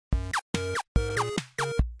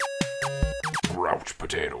couch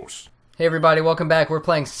potatoes. Hey everybody, welcome back. We're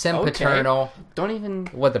playing Sempiternal. Okay. Don't even...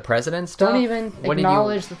 What, the president stuff? Don't even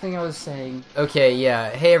acknowledge the thing I was saying. Okay,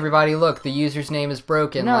 yeah. Hey everybody, look, the user's name is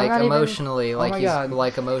broken. No, like not emotionally, even... like oh my he's God.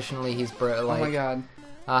 like emotionally he's like. Oh my god.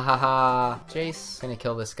 Ah ha ha. Jace. Gonna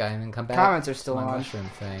kill this guy and then come back. Comments are still my on. mushroom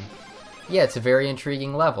thing. Yeah, it's a very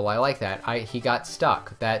intriguing level. I like that. He got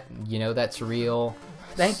stuck. That, you know, that's real.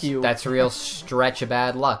 Thank you. That's a real stretch of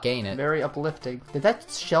bad luck, ain't it? Very uplifting. Did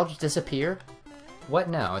that shell just disappear? What?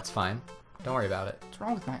 No, it's fine. Don't worry about it. What's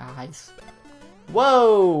wrong with my eyes?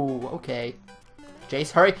 Whoa! Okay.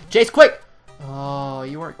 Jace, hurry! Jace, quick! Oh,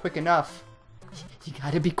 you weren't quick enough. You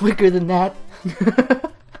gotta be quicker than that.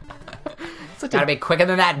 Gotta be quicker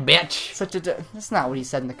than that, bitch! That's not what he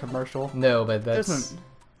said in the commercial. No, but that's... There's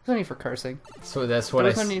no need for cursing. So that's what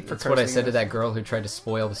I said to this. that girl who tried to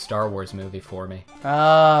spoil the Star Wars movie for me.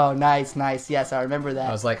 Oh, nice, nice. Yes, I remember that.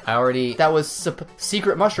 I was like, I already... That was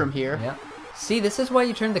secret mushroom here. Yeah. See, this is why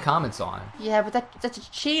you turn the comments on. Yeah, but that's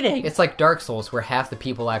cheating. It's like Dark Souls, where half the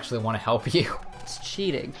people actually want to help you. It's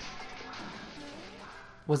cheating.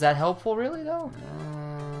 Was that helpful, really, though?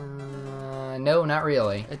 No, not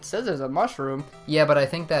really. It says there's a mushroom. Yeah, but I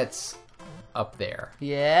think that's up there.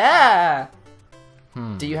 Yeah!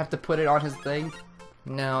 Hmm. Do you have to put it on his thing?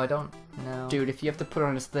 No, I don't. No. Dude, if you have to put it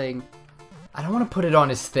on his thing... I don't want to put it on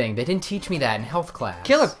his thing. They didn't teach me that in health class.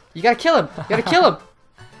 Kill him! You gotta kill him! You gotta kill him!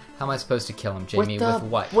 How am I supposed to kill him, Jamie? With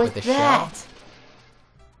what? With the that.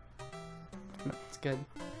 shell? No, it's good.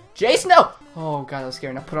 Jace, no! Oh god, that was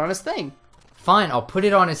scary. Now put it on his thing. Fine, I'll put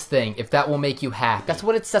it on his thing if that will make you happy. That's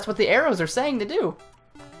what the arrows are saying to do.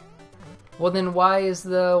 Well, then why is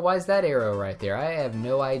that arrow right there? I have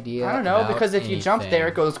no idea. I don't know, because if you jump there,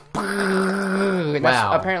 it goes. And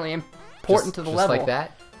that's apparently important to the level. Just like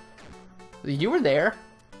that. You were there,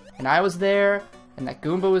 and I was there, and that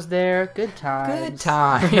Goomba was there. Good times. Good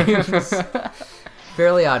times.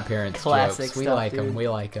 Fairly Odd Parents Classic jokes. We stuff, like them. dude. We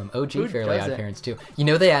like them. OG Who Fairly Odd doesn't? Parents too. You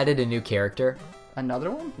know they added a new character.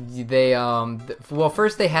 Another one? They well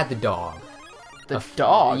first they had the dog. The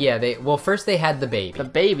dog? Yeah. First they had the baby. The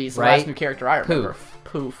baby's the right? last new character I remember.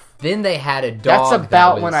 Poof. Then they had a dog. That's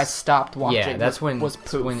about when I stopped watching. Yeah, that's when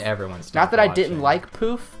Poof. when everyone stopped. Not that I watching. didn't like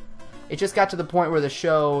Poof. It just got to the point where the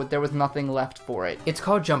show there was nothing left for it. It's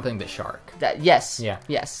called Jumping the Shark. Yes. Yeah.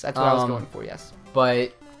 Yes, that's what I was going for. Yes.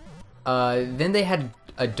 But then they had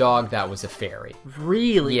a dog that was a fairy.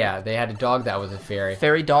 Really? Yeah, they had a dog that was a fairy.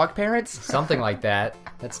 Fairy dog parents? Something like that.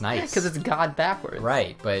 That's nice. Because it's God backwards.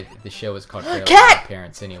 Right, but the show is called Fairly Cat! Odd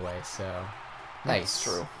Parents anyway, so nice. That's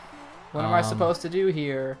true. What am I supposed to do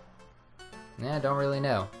here? Yeah, I don't really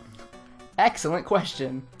know. Excellent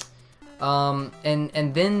question.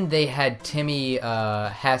 And then they had Timmy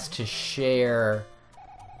has to share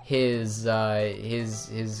his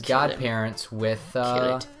godparents with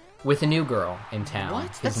a new girl in town, What?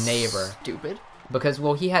 his That's neighbor. Stupid. Because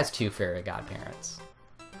he has two fairy godparents.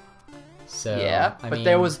 So Yeah, I but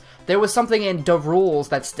mean, there was something in the rules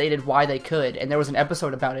that stated why they could, and there was an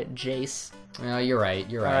episode about it, Jace. No, you're right.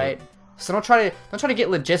 You're All right. right. So don't try to get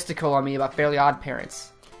logistical on me about Fairly Odd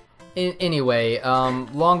Parents. Anyway,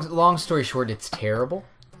 long story short, it's terrible.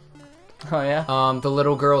 Oh yeah. The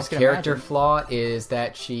little girl's can character imagine. flaw is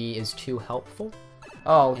that she is too helpful,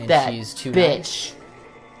 Oh, and that she's too bitch. nice.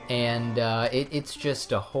 And it's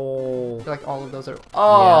just a whole I feel like all of those are.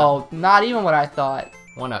 Oh, not even what I thought.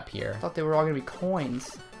 one up here. I thought they were all gonna be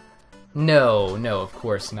coins. No, of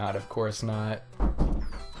course not. Of course not.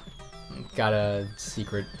 Got a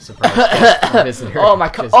secret surprise visitor. Oh my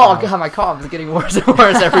god, my cough is getting worse and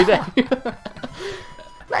worse every day.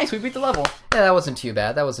 Nice, we beat the level. Yeah, that wasn't too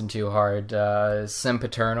bad. That wasn't too hard.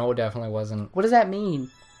 Sempiternal definitely wasn't. What does that mean?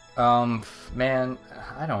 Man,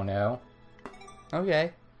 I don't know.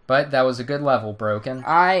 Okay. But that was a good level, Broken.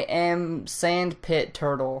 I am Sand Pit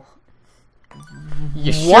Turtle.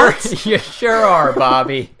 You What? Sure, you sure are,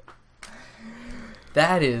 Bobby.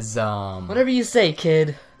 That is, Whatever you say,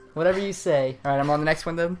 kid. Whatever you say. Alright, I'm on the next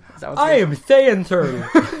one then. Is that what's I good? am Sand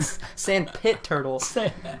Turtle. Sand Pit Turtle.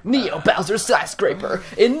 Neo Bowser Skyscraper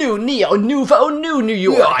in Nouveau New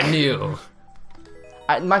York. Yeah, I knew.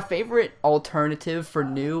 My favorite alternative for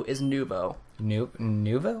new is Nouveau.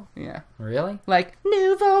 Nouveau? Yeah. Really? Like,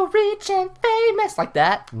 Nouveau, rich and famous. Like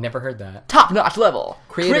that. Never heard that. Top-notch level.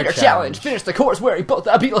 Creator challenge. challenge. Finish the course wearing both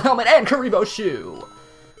a Beetle helmet and Karibo shoe.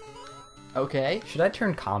 Okay. Should I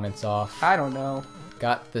turn comments off? I don't know.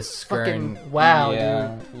 Got the screen. Fucking wow,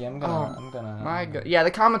 yeah. dude. Yeah, I'm gonna. My god. Yeah, the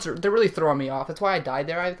comments they're really throwing me off. That's why I died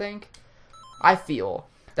there, I think. I feel.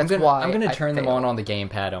 That's I'm gonna I turn them failed. on the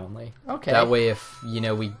gamepad only. Okay. That way, if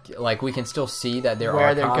we can still see that there where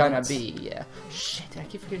are they're comments. gonna be. Yeah. Shit, I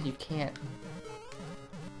keep forgetting you can't.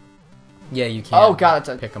 Yeah, you can. Oh god, it's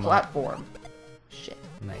a pick 'em up. platform. Shit.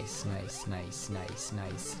 Nice.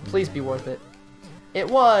 Please be worth it. It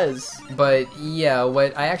was. But yeah,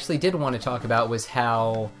 what I actually did want to talk about was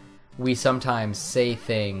how we sometimes say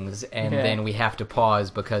things and then we have to pause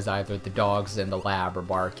because either the dogs in the lab are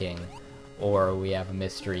barking or we have a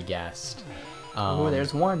mystery guest. Oh,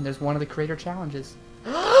 there's one. There's one of the creator challenges.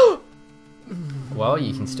 Well,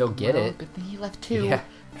 you can still get it. Good thing he left too. Yeah.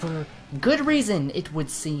 For good reason, it would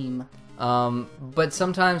seem. But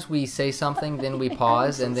sometimes we say something, then we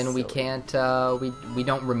pause, and then we can't, we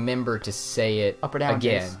don't remember to say it Up or down,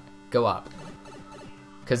 again. Jace? Go up.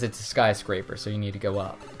 Because it's a skyscraper, so you need to go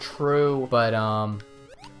up. True. But,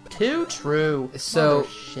 Too true. So- Mother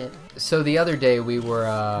shit. so the other day we were,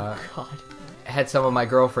 God. had some of my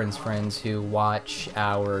girlfriend's friends who watch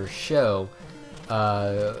our show,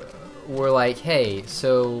 were like, hey,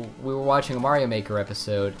 so we were watching a Mario Maker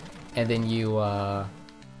episode, and then you,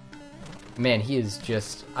 man, he is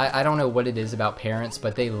just, I don't know what it is about parents,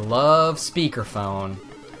 but they love speakerphone.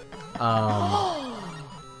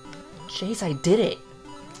 Jace, I did it.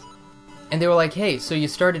 And they were like, hey, so you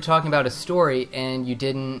started talking about a story, and you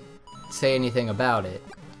didn't say anything about it.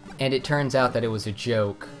 And it turns out that it was a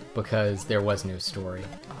joke, because there was no story.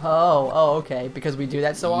 Oh, okay. Because we do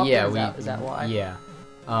that so often? Yeah, Is that why? Yeah.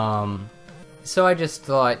 So I just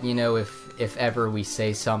thought, you know, if ever we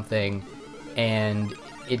say something and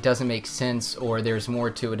it doesn't make sense or there's more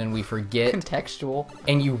to it and we forget, Contextual.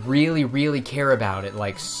 and you really, really care about it,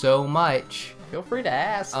 like, so much, Feel free to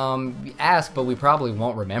ask. ask, but we probably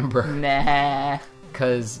won't remember. Nah.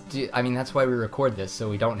 Because, I mean, that's why we record this, so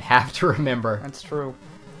we don't have to remember. That's true.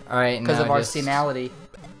 Alright, Because of our senality.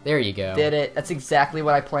 There you go. Did it. That's exactly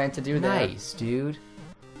what I planned to do there. Nice, dude.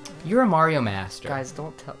 You're a Mario master. Guys,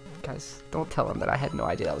 don't tell him that I had no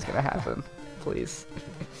idea that was gonna happen. Please.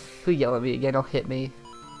 He'll yell at me again, he'll hit me.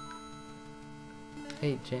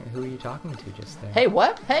 Hey, who are you talking to just there? Hey,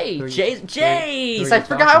 what? Hey, Who are you- Jace! who are I you forgot.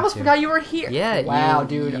 I talking almost to? forgot you were here. Yeah, Wow, you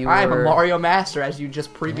dude, I'm a were- Mario master, as you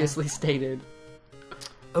just previously stated.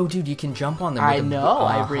 Oh, dude, you can jump on them. I with a- know.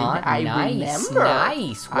 I nice, remember.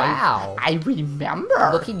 Nice. Wow. I remember.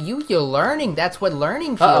 Look at you. You're learning. That's what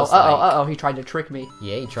learning Uh feels like. oh. He tried to trick me.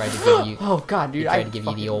 Yeah, he tried to give you. Oh god, dude. He tried to give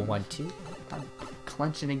you the old one too. I'm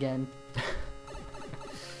clenching again.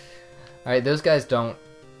 All right, those guys don't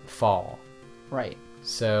fall, Right.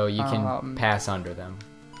 so you can pass under them.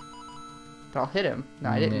 But I'll hit him. No,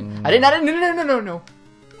 I didn't. No. I did not. No.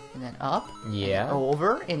 And then up. Yeah. And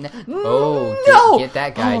over. And then. Oh, no! get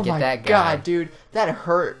that guy. Oh Get my that guy. god, dude. That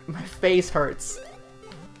hurt. My face hurts.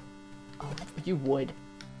 Oh, you would.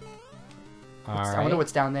 All I right. wonder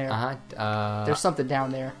what's down there. Uh-huh. There's something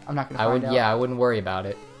down there. I'm not gonna find out. Yeah, I wouldn't worry about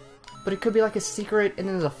it. But it could be like a secret, and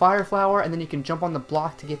then there's a fire flower, and then you can jump on the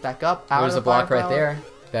block to get back up. Out There's of a the block fire right flower. there.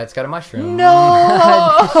 That's got a mushroom.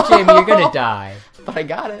 No! Jamie, you're gonna die. But I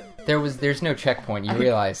got it. There's no checkpoint. You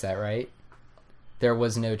realize that, right? There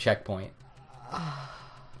was no checkpoint.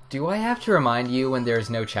 Do I have to remind you when there's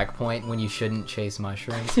no checkpoint when you shouldn't chase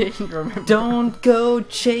mushrooms? Didn't remember. Don't go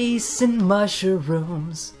chasing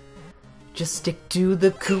mushrooms. Just stick to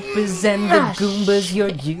the Koopas and the Ah, Goombas you're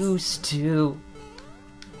shit. used to.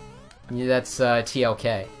 Yeah, that's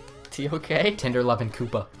TLK. TLK? Tender Lovin'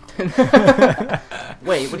 Koopa.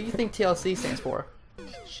 Wait, what do you think TLC stands for?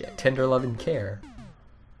 Shit. Tender Lovin' Care.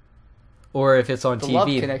 Or if it's on The Love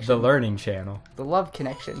TV, Connection. the Learning Channel. The Love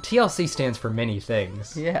Connection. TLC stands for many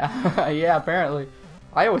things. Yeah, yeah, apparently.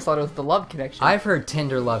 I always thought it was the Love Connection. I've heard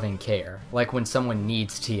Tender Loving Care, like when someone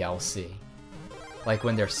needs TLC. Like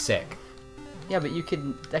when they're sick. Yeah, but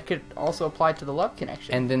that could also apply to the Love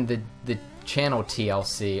Connection. And then the channel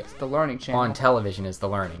TLC the Learning Channel. on television is the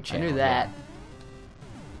Learning I Channel. knew that. yeah.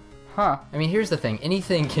 Huh. I mean, here's the thing.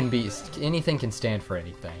 Anything can stand for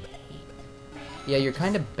anything. Yeah, you're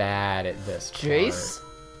kind of bad at this Jace?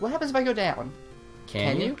 part. What happens if I go down?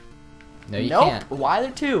 Can you? No, you nope. can't. Why are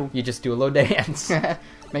there two? You just do a little dance.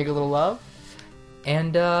 Make a little love?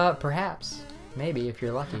 And, perhaps, maybe, if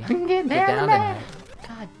you're lucky, Get get down tonight.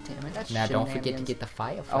 God damn it, that's Now, don't forget to shenanigans. get the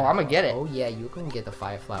fire Oh, flower. I'ma get it. Oh, yeah, you're gonna get the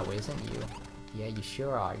fire flower, isn't you? Yeah, you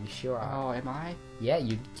sure are. You sure are. Oh, am I? Yeah,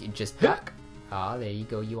 you just duck. Ah, there you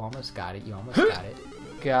go. You almost got it. You almost got it.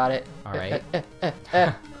 Got it. All right.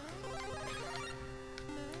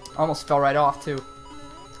 Almost fell right off, too.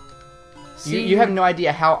 See, You have no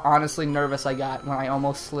idea how honestly nervous I got when I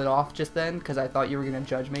almost slid off just then, because I thought you were going to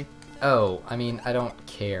judge me. Oh, I mean, I don't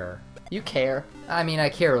care. You care. I mean, I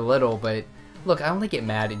care a little, but look, I only get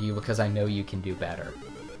mad at you because I know you can do better.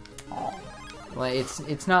 Oh. Like,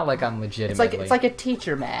 it's not like I'm legitimately. It's like a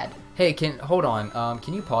teacher mad. Hey, hold on.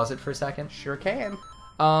 Can you pause it for a second? Sure can.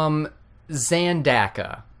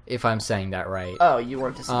 Zandaka. if I'm saying that right. Oh, you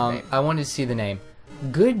wanted to see the name. I wanted to see the name.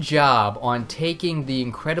 Good job on taking the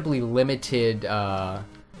incredibly limited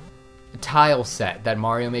tile set that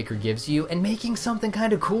Mario Maker gives you and making something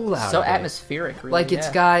kind of cool out So of it. atmospheric, really. Like, it's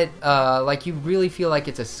got, like, you really feel like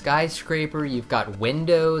it's a skyscraper. You've got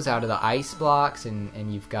windows out of the ice blocks,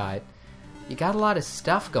 and you got a lot of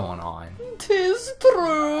stuff going on. 'Tis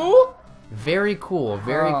true. Very cool.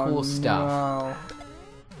 Very cool stuff.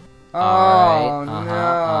 No. Alright.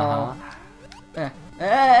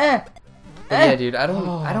 No. But yeah, dude, I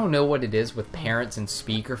don't know what it is with parents and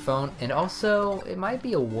speakerphone, and also it might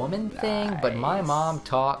be a woman thing, but my mom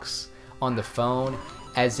talks on the phone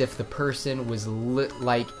as if the person was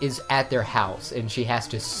is at their house and she has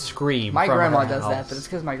to scream. My from grandma her does house. that, but it's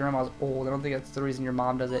because my grandma's old. I don't think that's the reason your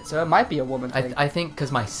mom does it. So it might be a woman thing. I think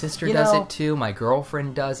because my sister You does know- it too. My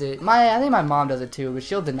girlfriend does it. I think my mom does it too, but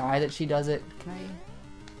she'll deny that she does it. Can I?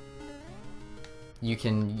 You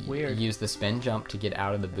can Weird. use the spin jump to get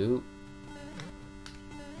out of the boot.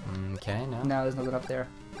 Okay, no. No, there's nothing up there.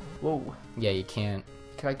 Whoa. Yeah, you can't.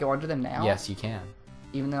 Can I go under them now? Yes, you can.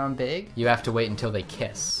 Even though I'm big? You have to wait until they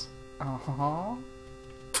kiss. Uh-huh.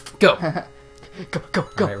 Go! Go.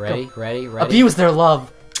 Alright, ready? Go. Ready? Abuse their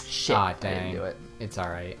love. Shit. Ah, I didn't dang. do it. It's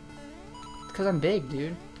alright. Because I'm big,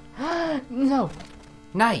 dude. No.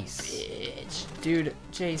 Nice! Bitch. Dude,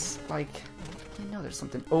 Jace, like, I know there's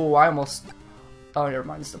something. Oh, I almost. Oh, never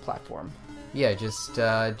mind. It's the platform. Yeah, just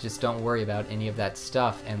don't worry about any of that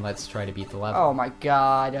stuff, and let's try to beat the level. Oh my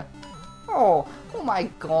god. Oh my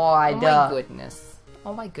god. Oh my goodness.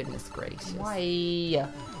 Oh my goodness gracious. Why?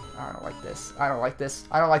 I don't like this. I don't like this.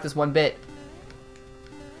 I don't like this one bit.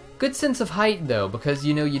 Good sense of height, though, because,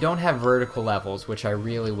 you know, you don't have vertical levels, which I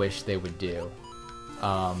really wish they would do.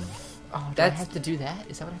 Oh, do I have to do that?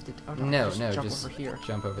 Is that what I have to do? Oh, No, jump just over here.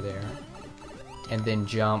 jump over there. And then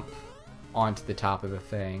jump onto the top of the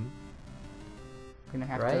thing. I'm gonna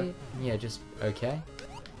have Right? Yeah, just, okay.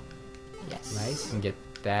 Yes. Nice, and get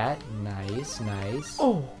that. Nice.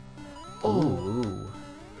 Oh. Ooh.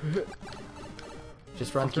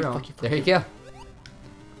 Just run Fuck you, through 'em. fuck you, fuck There you you. go.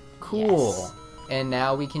 Cool. Yes. And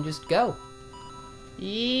now we can just go.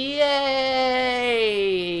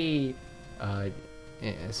 Yay!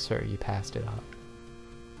 Sir, you passed it up.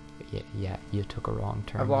 Yeah, you took a wrong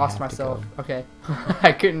turn. I've You lost have to myself. go. Okay.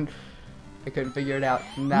 I couldn't figure it out.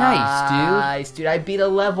 Nice, dude. Nice, dude. I beat a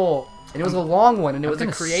level. And it was a long one, and it was a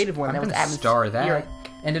gonna creative one. I'm That was gonna star that. atmospheric.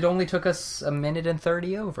 And it only took us 1 minute and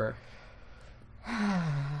 30 over.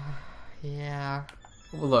 Yeah.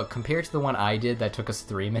 Well, look, compared to the one I did that took us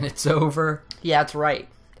 3 minutes over. Yeah, that's right.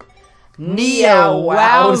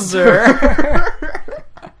 Neo-wowzer.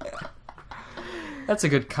 That's a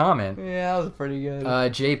good comment. Yeah, that was pretty good.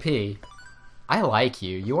 JP, I like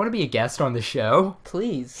you. You want to be a guest on the show?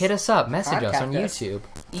 Please. Hit us up. Message us on Contact us. YouTube.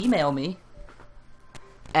 Email me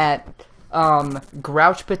at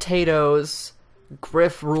grouchpotatoes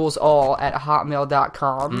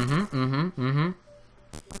griffrulesall@hotmail.com.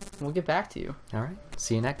 We'll get back to you. All right.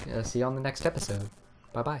 See you on the next episode.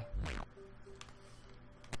 Bye-bye.